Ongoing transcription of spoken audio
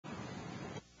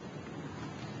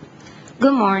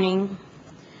Good morning.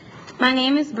 My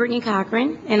name is Brittany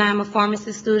Cochran, and I'm a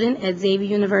pharmacy student at Xavier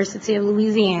University of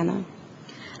Louisiana.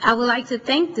 I would like to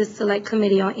thank this Select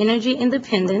Committee on Energy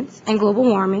Independence and Global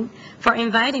Warming for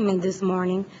inviting me this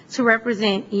morning to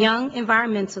represent young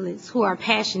environmentalists who are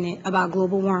passionate about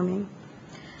global warming.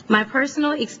 My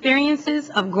personal experiences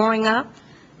of growing up,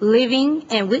 living,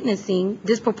 and witnessing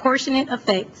disproportionate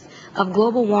effects of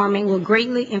global warming will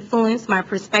greatly influence my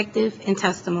perspective and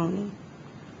testimony.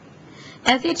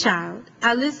 As a child,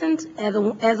 I listened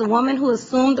as a woman who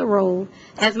assumed the role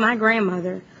as my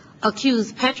grandmother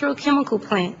accused petrochemical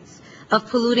plants of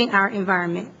polluting our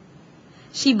environment.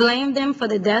 She blamed them for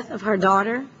the death of her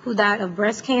daughter, who died of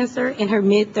breast cancer in her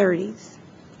mid-30s.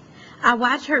 I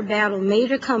watched her battle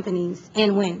major companies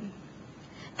and win.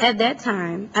 At that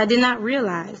time, I did not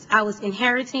realize I was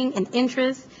inheriting an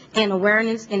interest and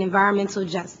awareness in environmental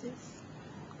justice.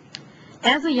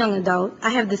 As a young adult,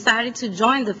 I have decided to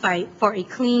join the fight for a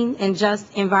clean and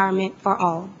just environment for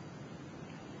all.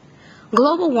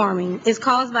 Global warming is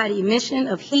caused by the emission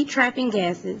of heat-trapping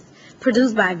gases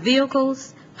produced by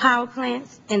vehicles, power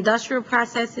plants, industrial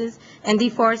processes, and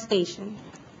deforestation.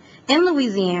 In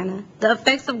Louisiana, the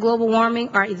effects of global warming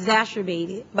are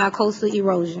exacerbated by coastal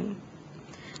erosion.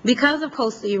 Because of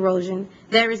coastal erosion,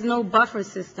 there is no buffer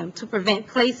system to prevent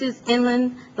places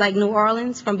inland like New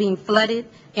Orleans from being flooded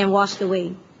and washed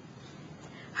away.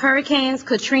 Hurricanes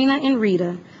Katrina and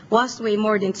Rita washed away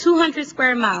more than 200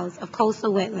 square miles of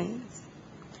coastal wetlands.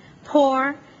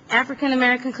 Poor African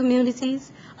American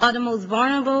communities are the most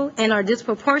vulnerable and are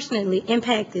disproportionately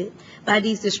impacted by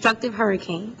these destructive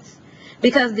hurricanes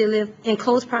because they live in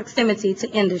close proximity to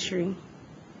industry.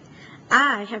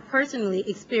 I have personally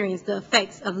experienced the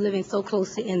effects of living so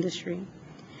close to industry.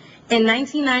 In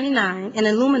 1999, an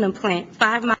aluminum plant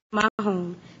 5 miles from my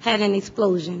home had an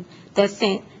explosion that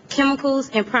sent chemicals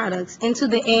and products into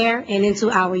the air and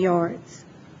into our yards.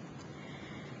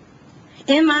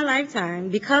 In my lifetime,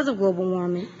 because of global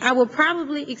warming, I will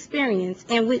probably experience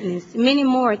and witness many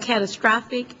more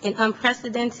catastrophic and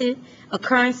unprecedented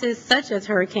occurrences such as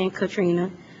Hurricane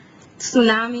Katrina,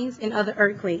 tsunamis, and other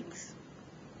earthquakes.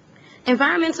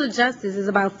 Environmental justice is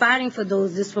about fighting for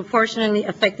those disproportionately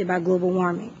affected by global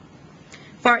warming.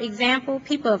 For example,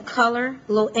 people of color,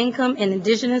 low-income, and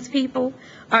indigenous people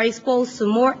are exposed to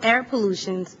more air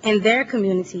pollution in their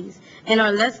communities and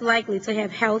are less likely to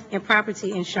have health and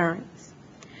property insurance.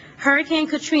 Hurricane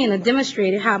Katrina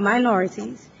demonstrated how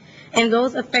minorities and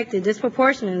those affected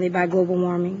disproportionately by global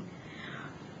warming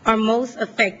are most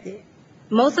affected.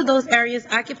 Most of those areas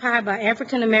occupied by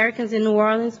African Americans in New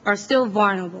Orleans are still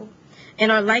vulnerable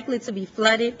and are likely to be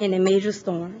flooded in a major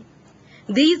storm.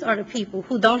 These are the people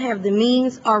who don't have the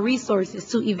means or resources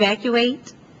to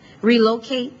evacuate,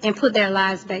 relocate, and put their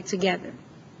lives back together.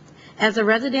 As a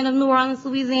resident of New Orleans,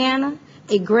 Louisiana,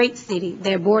 a great city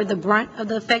that bore the brunt of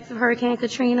the effects of Hurricane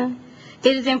Katrina,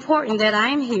 it is important that I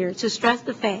am here to stress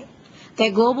the fact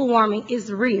that global warming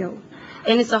is real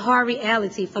and it's a hard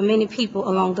reality for many people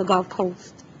along the Gulf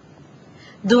Coast.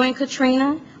 During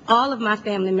Katrina, all of my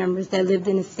family members that lived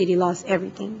in the city lost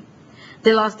everything.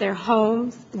 They lost their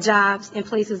homes, jobs, and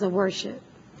places of worship.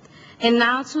 And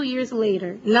now, 2 years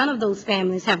later, none of those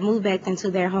families have moved back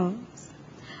into their homes.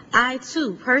 I,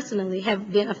 too, personally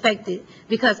have been affected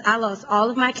because I lost all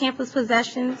of my campus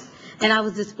possessions and I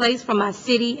was displaced from my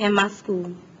city and my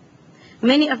school.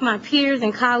 Many of my peers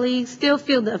and colleagues still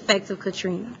feel the effects of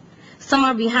Katrina. Some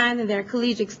are behind in their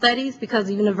collegiate studies because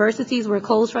the universities were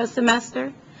closed for a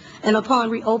semester. And upon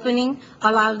reopening,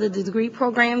 a lot of the degree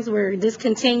programs were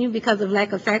discontinued because of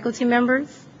lack of faculty members.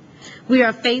 We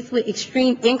are faced with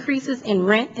extreme increases in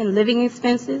rent and living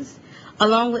expenses,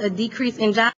 along with a decrease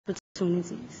in job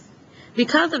opportunities.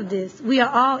 Because of this, we are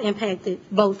all impacted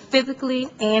both physically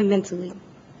and mentally.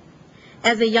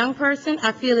 As a young person,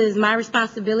 I feel it is my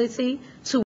responsibility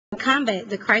to combat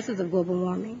the crisis of global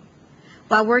warming.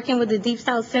 While working with the Deep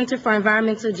South Center for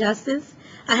Environmental Justice,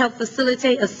 I helped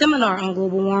facilitate a seminar on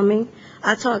global warming.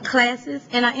 I taught classes,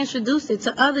 and I introduced it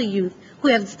to other youth who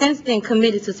have since then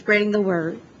committed to spreading the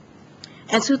word.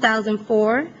 In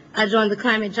 2004, I joined the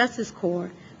Climate Justice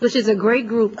Corps, which is a great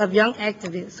group of young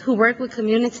activists who work with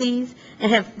communities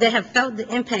and that have felt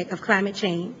the impact of climate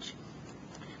change.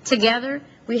 Together,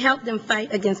 we help them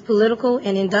fight against political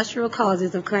and industrial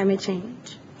causes of climate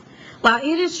change. While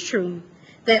it is true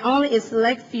that only a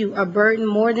select few are burdened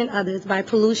more than others by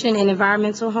pollution and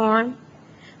environmental harm,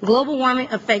 global warming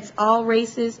affects all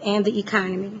races and the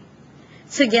economy.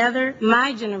 Together,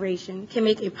 my generation can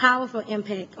make a powerful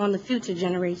impact on the future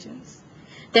generations.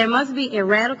 There must be a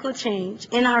radical change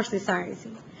in our society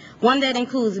one that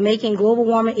includes making global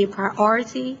warming a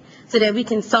priority so that we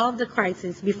can solve the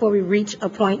crisis before we reach a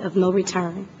point of no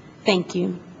return. Thank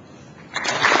you.